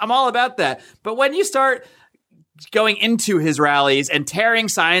protest. I'm all about that. But when you start going into his rallies and tearing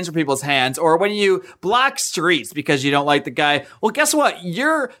signs from people's hands, or when you block streets because you don't like the guy, well, guess what?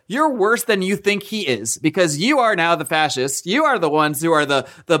 You're worse than you think he is, because you are now the fascists. You are the ones who are the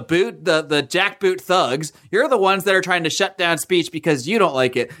jackboot thugs. You're the ones that are trying to shut down speech because you don't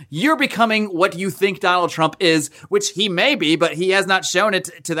like it. You're becoming what you think Donald Trump is, which he may be, but he has not shown it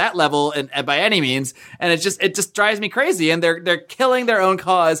to that level and by any means. And it just drives me crazy. And they're killing their own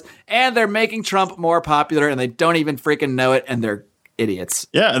cause, and they're making Trump more popular, and they don't even freaking know it, and they're idiots.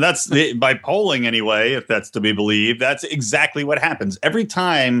 Yeah, and that's by polling anyway, if that's to be believed, that's exactly what happens. Every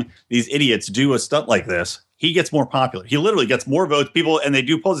time these idiots do a stunt like this, he gets more popular. He literally gets more votes. People, and they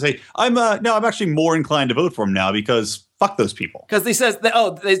do polls and say, I'm actually more inclined to vote for him now because fuck those people. Because he says,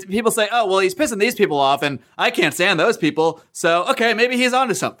 people say, oh, well, he's pissing these people off, and I can't stand those people, so, okay, maybe he's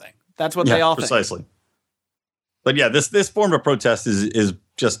onto something. That's what they all think. Precisely. But yeah, this form of protest is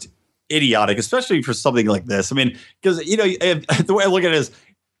just idiotic, especially for something like this. I mean, because, the way I look at it is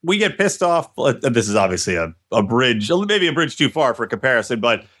we get pissed off. This is obviously a bridge, maybe a bridge too far for comparison.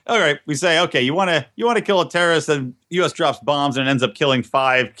 But all right, we say, OK, you want to kill a terrorist, and U.S. drops bombs and ends up killing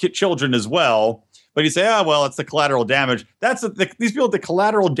 5 children as well. But you say, well, it's the collateral damage. That's these people, the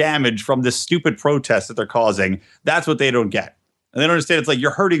collateral damage from this stupid protest that they're causing. That's what they don't get. And they don't understand. It's like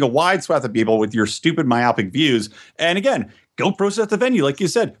you're hurting a wide swath of people with your stupid myopic views. And again, go protest at the venue. Like you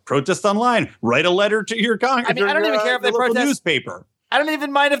said, protest online, write a letter to your Congress. I mean, I don't even care if they protest newspaper. I don't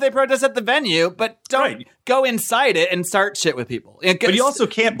even mind if they protest at the venue, but don't go inside it and start shit with people. But you also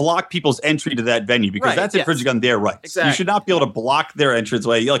can't block people's entry to that venue because that's infringing on their rights. Exactly. You should not be able to block their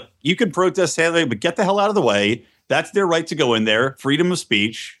entranceway. You can protest, but get the hell out of the way. That's their right to go in there. Freedom of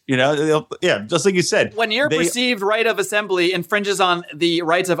speech. Just like you said. When your perceived right of assembly infringes on the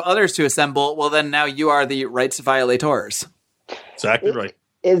rights of others to assemble, well, then now you are the rights violators. Exactly right.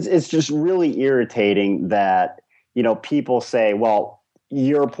 It's just really irritating that, people say, well,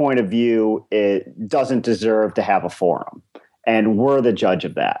 your point of view, it doesn't deserve to have a forum, and we're the judge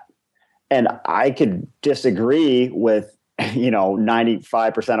of that. And I could disagree with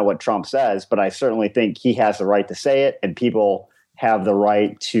 95% of what Trump says, but I certainly think he has the right to say it, and people have the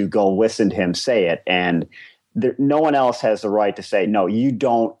right to go listen to him say it. And no one else has the right to say, no, you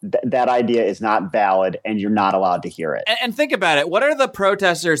don't, that idea is not valid and you're not allowed to hear it. And think about it. What are the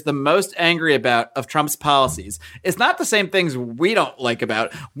protesters the most angry about of Trump's policies? It's not the same things we don't like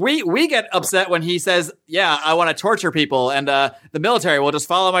about. We get upset when he says, yeah, I want to torture people and the military will just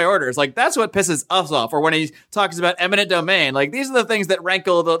follow my orders. Like, that's what pisses us off. Or when he talks about eminent domain, like, these are the things that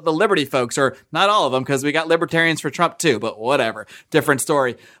rankle the liberty folks, or not all of them, because we got libertarians for Trump too, but whatever, different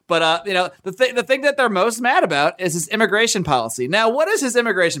story. But, the thing that they're most mad about is his immigration policy. Now, what is his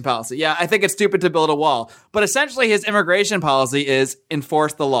immigration policy? Yeah, I think it's stupid to build a wall, but essentially his immigration policy is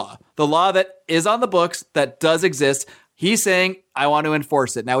enforce the law that is on the books, that does exist. He's saying, I want to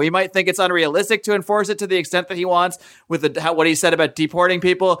enforce it. Now, we might think it's unrealistic to enforce it to the extent that he wants with what he said about deporting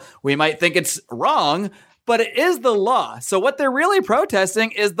people. We might think it's wrong, but it is the law. So what they're really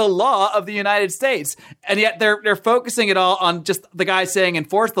protesting is the law of the United States. And yet they're focusing it all on just the guy saying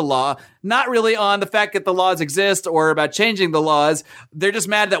enforce the law, not really on the fact that the laws exist or about changing the laws. They're just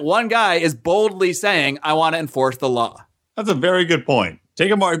mad that one guy is boldly saying, I want to enforce the law. That's a very good point.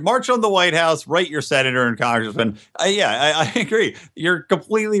 Take a march on the White House, write your senator and congressman. I agree. You're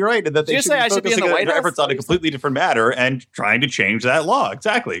completely right. That they should be in the White House? Efforts on a completely different matter and trying to change that law.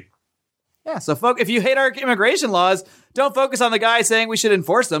 Exactly. Yeah, so if you hate our immigration laws, don't focus on the guy saying we should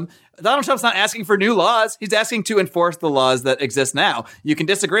enforce them. Donald Trump's not asking for new laws. He's asking to enforce the laws that exist now. You can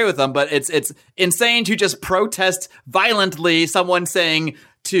disagree with them, but it's insane to just protest violently someone saying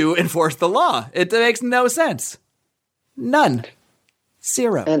to enforce the law. It makes no sense. None.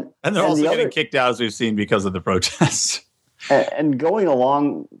 Zero. And they're also getting kicked out, as we've seen, because of the protests. And going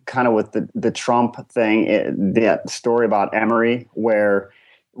along kind of with the Trump thing, that story about Emory, where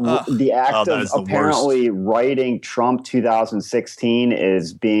the act of apparently writing Trump 2016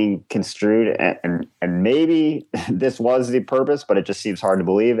 is being construed, and maybe this was the purpose, but it just seems hard to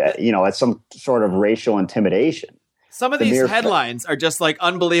believe, as some sort of racial intimidation. Some of these headlines are just like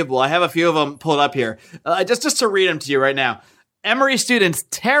unbelievable. I have a few of them pulled up here. Just to read them to you right now. Emory students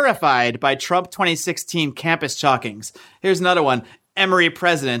terrified by Trump 2016 campus chalkings. Here's another one. Emory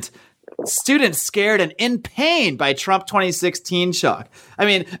president. students scared and in pain by Trump 2016 shock. I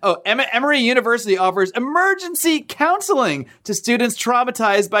mean, Emory University offers emergency counseling to students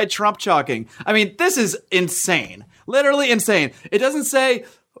traumatized by Trump chalking. I mean, this is insane. Literally insane. It doesn't say,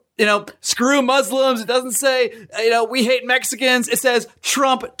 screw Muslims. It doesn't say, we hate Mexicans. It says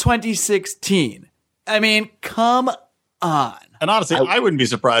Trump 2016. I mean, come on. And honestly, I wouldn't be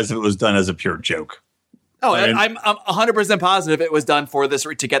surprised if it was done as a pure joke. Oh, I'm 100% positive it was done for this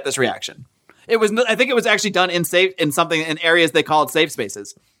to get this reaction. I think it was actually done in areas they called safe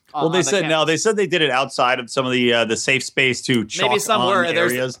spaces. Well, they said they did it outside of some of the safe space to chalk maybe somewhere on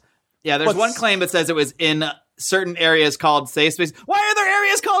areas. There's one claim that says it was in certain areas called safe spaces. Why are there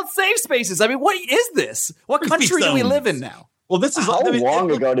areas called safe spaces? I mean, what is this? What country do we live in now? Well, this is how long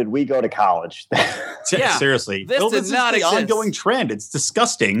ago did we go to college? Yeah, seriously, this is not the ongoing trend. It's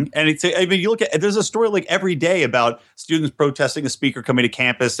disgusting, and you look at there's a story like every day about students protesting a speaker coming to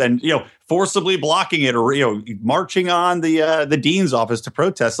campus and forcibly blocking it or marching on the dean's office to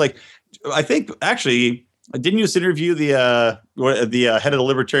protest. Like, I think actually, didn't you just interview the head of the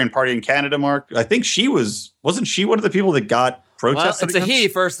Libertarian Party in Canada, Mark? I think wasn't she one of the people that got protested? Well, it's a he,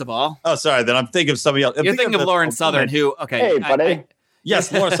 first of all. Oh, sorry. Then I'm thinking of somebody else. You're thinking of Lauren Southern, who, okay. Hey, buddy.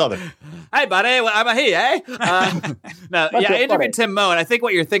 Yes, Lauren Southern. Hey, buddy. I'm a he, eh? I interviewed Tim Moe, and I think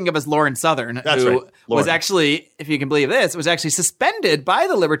what you're thinking of is Lauren Southern, who was actually, if you can believe this, was actually suspended by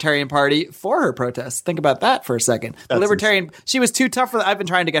the Libertarian Party for her protests. Think about that for a second. The Libertarian, she was too tough for that. I've been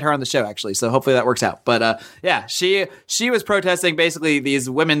trying to get her on the show, actually, so hopefully that works out. But she was protesting basically these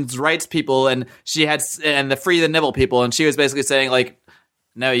women's rights people, and and the free the nipple people, and she was basically saying, like,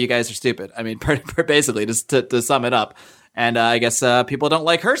 no, you guys are stupid. I mean, basically, just to sum it up. And I guess people don't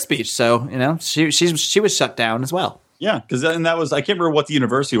like her speech, so she was shut down as well. Yeah, because that was, I can't remember what the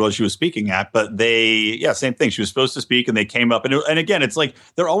university was she was speaking at, but same thing. She was supposed to speak, and they came up, and again, it's like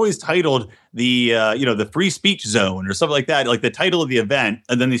they're always titled the free speech zone or something like that, like the title of the event,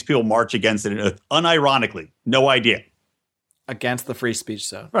 and then these people march against it, unironically, no idea. Against the free speech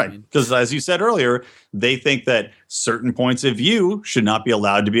zone, right? Because as you said earlier, they think that certain points of view should not be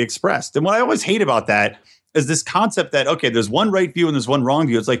allowed to be expressed, and what I always hate about that is this concept that, okay, there's one right view and there's one wrong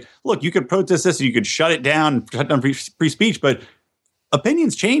view. It's like, look, you could protest this, and you could shut it down, shut down free speech, but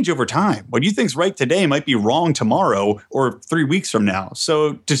opinions change over time. What you think's right today might be wrong tomorrow or 3 weeks from now.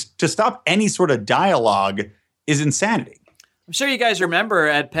 So to stop any sort of dialogue is insanity. I'm sure you guys remember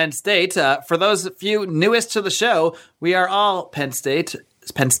at Penn State, for those few newest to the show, we are all Penn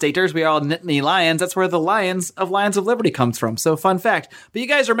Staters, we are all Nittany Lions. That's where the Lions of Liberty comes from. So fun fact. But you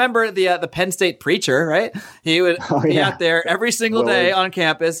guys remember the Penn State preacher, right? He would be out there every single day on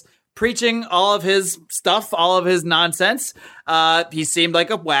campus preaching all of his stuff, all of his nonsense. He seemed like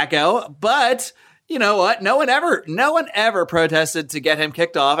a wacko, but you know what? No one ever protested to get him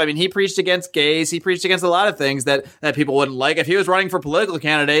kicked off. I mean, he preached against gays. He preached against a lot of things that people wouldn't like. If he was running for political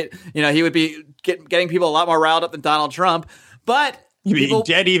candidate, he would be getting people a lot more riled up than Donald Trump. But people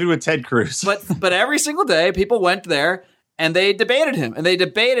dead even with Ted Cruz. but every single day, people went there and they debated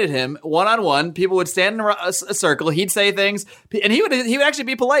him, one-on-one. People would stand in a circle. He'd say things, and he would actually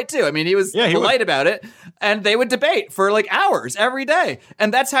be polite too. I mean, he was polite about it, and they would debate for like hours every day.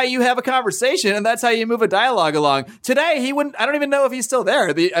 And that's how you have a conversation, and that's how you move a dialogue along. Today, he wouldn't. I don't even know if he's still there.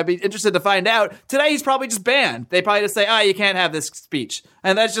 I'd be interested to find out. Today, he's probably just banned. They probably just say, you can't have this speech,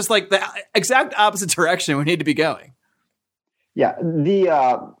 and that's just like the exact opposite direction we need to be going. Yeah,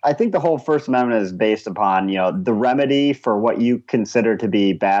 I think the whole First Amendment is based upon, the remedy for what you consider to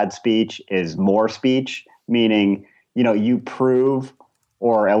be bad speech is more speech, meaning, you prove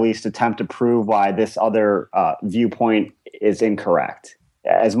or at least attempt to prove why this other viewpoint is incorrect.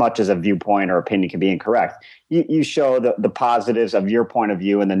 As much as a viewpoint or opinion can be incorrect, you show the positives of your point of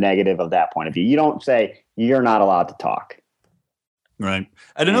view and the negative of that point of view. You don't say you're not allowed to talk. Right.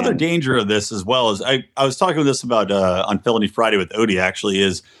 And another danger of this as well is I was talking with this about on Felony Friday with Odie actually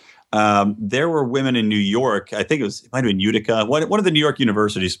is there were women in New York. I think it might have been Utica, one of the New York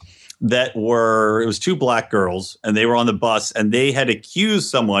universities it was two black girls and they were on the bus and they had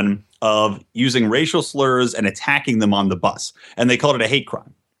accused someone of using racial slurs and attacking them on the bus. And they called it a hate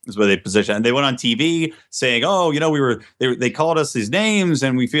crime. Is where they position. And they went on TV saying, they called us these names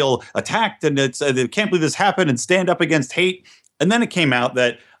and we feel attacked and they can't believe this happened and stand up against hate. And then it came out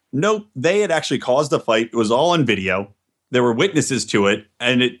that, nope, they had actually caused a fight. It was all on video. There were witnesses to it,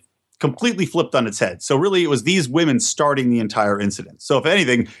 and it completely flipped on its head. So really, it was these women starting the entire incident. So if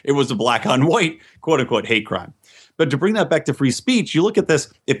anything, it was a black on white, quote unquote, hate crime. But to bring that back to free speech, you look at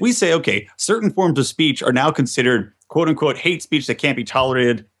this. If we say, okay, certain forms of speech are now considered, quote unquote, hate speech that can't be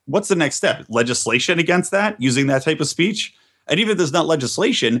tolerated, what's the next step? Legislation against that, using that type of speech? And even if there's not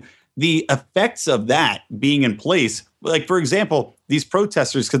legislation, the effects of that being in place, like, for example, these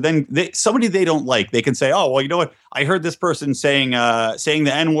protesters could then somebody they don't like, they can say, oh, well, you know what? I heard this person saying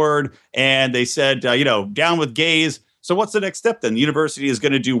the N-word, and they said, down with gays. So what's the next step then? The university is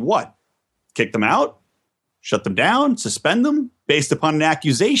going to do what? Kick them out? Shut them down? Suspend them? Based upon an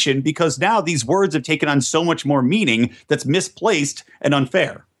accusation, because now these words have taken on so much more meaning that's misplaced and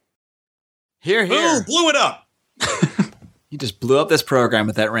unfair. Here. Ooh, blew it up. You just blew up this program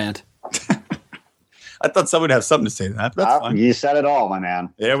with that rant. I thought someone would have something to say to that. That's fine. You said it all, my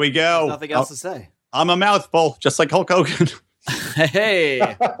man. There we go. There's nothing else to say. I'm a mouthful, just like Hulk Hogan. Hey.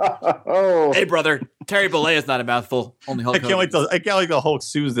 Oh. Hey, brother. Terry Bollea is not a mouthful. Only Hulk I can't wait till Hulk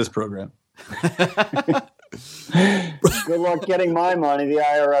sues this program. Good luck getting my money. The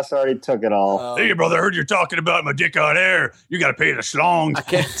IRS already took it all. Hey, brother, I heard you're talking about my dick on air. You got to pay the schlong.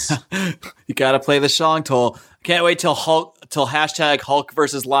 You got to play the schlong toll. Can't wait till hashtag Hulk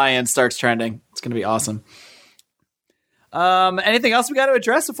versus Lion starts trending. It's going to be awesome. Anything else we got to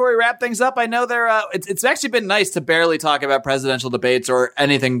address before we wrap things up? I know it's actually been nice to barely talk about presidential debates or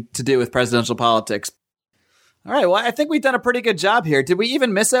anything to do with presidential politics. All right. Well, I think we've done a pretty good job here. Did we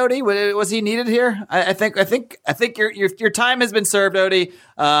even miss Odie? Was he needed here? I think your time has been served, Odie.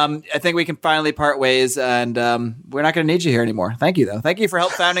 I think we can finally part ways, and we're not going to need you here anymore. Thank you, though. Thank you for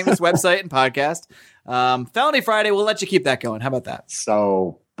help founding this website and podcast. Felony Friday, we'll let you keep that going. How about that?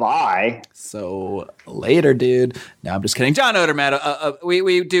 So bye. So later, dude. No, I'm just kidding. John Odermatt,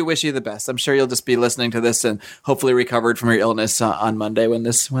 we do wish you the best. I'm sure you'll just be listening to this and hopefully recovered from your illness on Monday when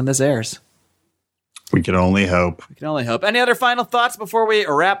this airs. We can only hope. Any other final thoughts before we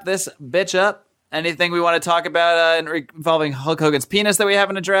wrap this bitch up? Anything we want to talk about involving Hulk Hogan's penis that we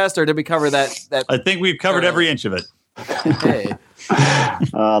haven't addressed, or did we cover that? I think we've covered every inch of it. Hey.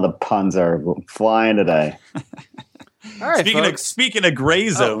 The puns are flying today. All right, speaking of gray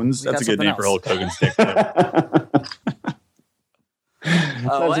zones, that's a good name for Hulk Hogan's dick.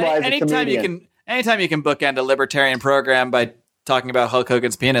 Anytime you can bookend a libertarian program by talking about Hulk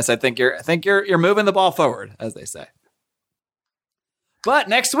Hogan's penis, I think you're moving the ball forward, as they say. But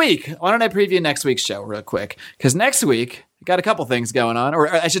next week, why don't I preview next week's show real quick? Because next week, I got a couple things going on,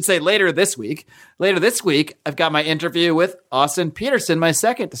 or I should say later this week. Later this week, I've got my interview with Austin Peterson, my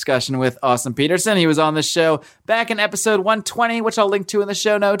second discussion with Austin Peterson. He was on the show back in episode 120, which I'll link to in the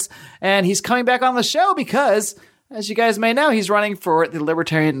show notes. And he's coming back on the show because, as you guys may know, he's running for the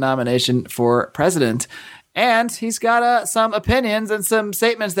Libertarian nomination for president. And he's got some opinions and some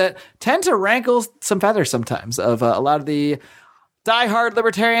statements that tend to rankle some feathers sometimes of a lot of the diehard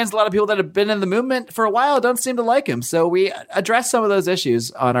libertarians. A lot of people that have been in the movement for a while don't seem to like him. So we address some of those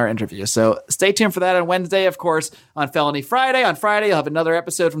issues on our interview. So stay tuned for that on Wednesday, of course, on Felony Friday. On Friday, you'll have another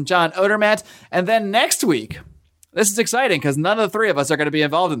episode from John Odermatt. And then next week, this is exciting because none of the three of us are going to be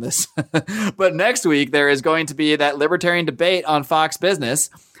involved in this. But next week, there is going to be that libertarian debate on Fox Business.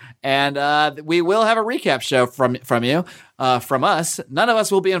 And we will have a recap show from us. None of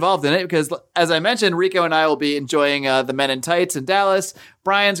us will be involved in it because, as I mentioned, Rico and I will be enjoying the Men in Tights in Dallas.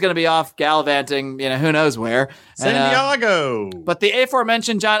 Brian's going to be off gallivanting, who knows where. San Diego. But the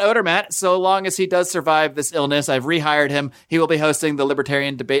aforementioned John Odermatt, so long as he does survive this illness, I've rehired him. He will be hosting the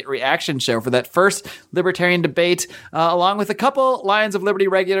Libertarian Debate Reaction Show for that first Libertarian debate, along with a couple Lions of Liberty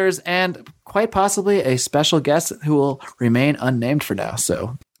regulars and quite possibly a special guest who will remain unnamed for now.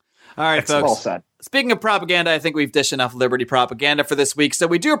 So, all right, folks. Well said. Speaking of propaganda, I think we've dished enough Liberty propaganda for this week. So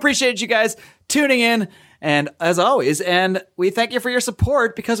we do appreciate you guys tuning in. And as always, and we thank you for your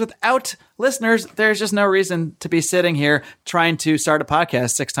support because without listeners, there's just no reason to be sitting here trying to start a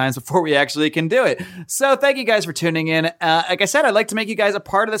podcast 6 times before we actually can do it. So thank you guys for tuning in. Like I said, I'd like to make you guys a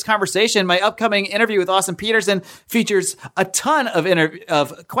part of this conversation. My upcoming interview with Austin Peterson features a ton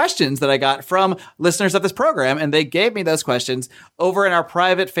of questions that I got from listeners of this program, and they gave me those questions over in our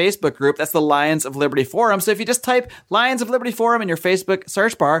private Facebook group. That's the Lions of Liberty Forum. So if you just type Lions of Liberty Forum in your Facebook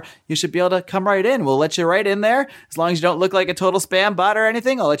search bar, you should be able to come right in. We'll let you right in there. As long as you don't look like a total spam bot or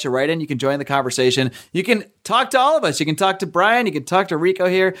anything, I'll let you right in. You can join the conversation. You can talk to all of us. You can talk to Brian. You can talk to Rico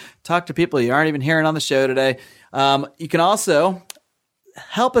here. Talk to people you aren't even hearing on the show today. You can also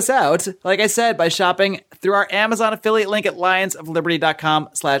help us out, like I said, by shopping through our Amazon affiliate link at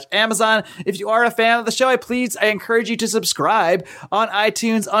lionsofliberty.com/Amazon. If you are a fan of the show, I encourage you to subscribe on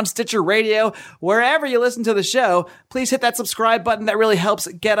iTunes, on Stitcher Radio, wherever you listen to the show. Please hit that subscribe button. That really helps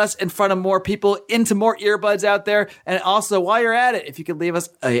get us in front of more people, into more earbuds out there. And also, while you're at it, if you could leave us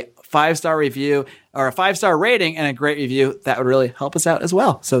a 5-star review or a 5-star rating and a great review, that would really help us out as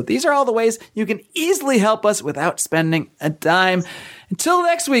well. So these are all the ways you can easily help us without spending a dime. Until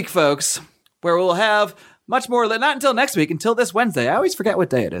next week, folks, where we'll have much more. Not until next week, until this Wednesday. I always forget what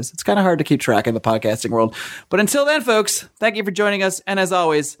day it is. It's kind of hard to keep track in the podcasting world. But until then, folks, thank you for joining us. And as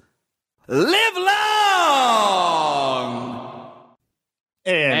always, live long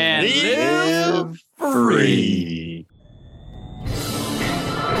and live free.